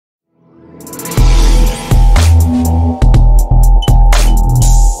Today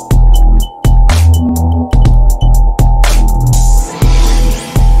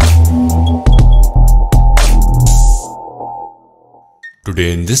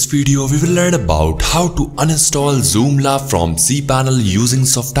in this video we will learn about how to uninstall Joomla from cPanel using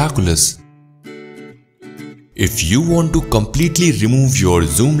Softaculous. If you want to completely remove your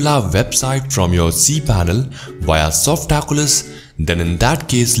Joomla website from your cPanel via Softaculous, then in that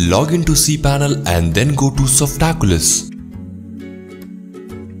case log into cPanel and then go to Softaculous.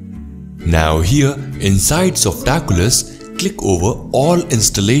 Now here inside Softaculous, click over All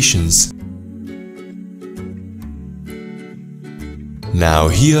Installations. Now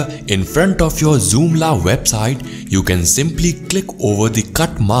here in front of your Joomla website, you can simply click over the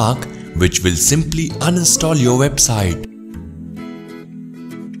cut mark, which will simply uninstall your website.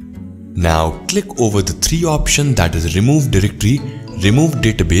 Now click over the three options, that is remove directory, remove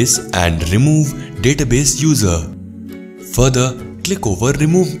database and remove database user. Further, click over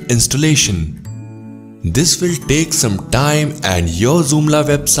remove installation. This will take some time and your Joomla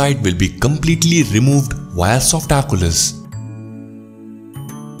website will be completely removed via Softaculous.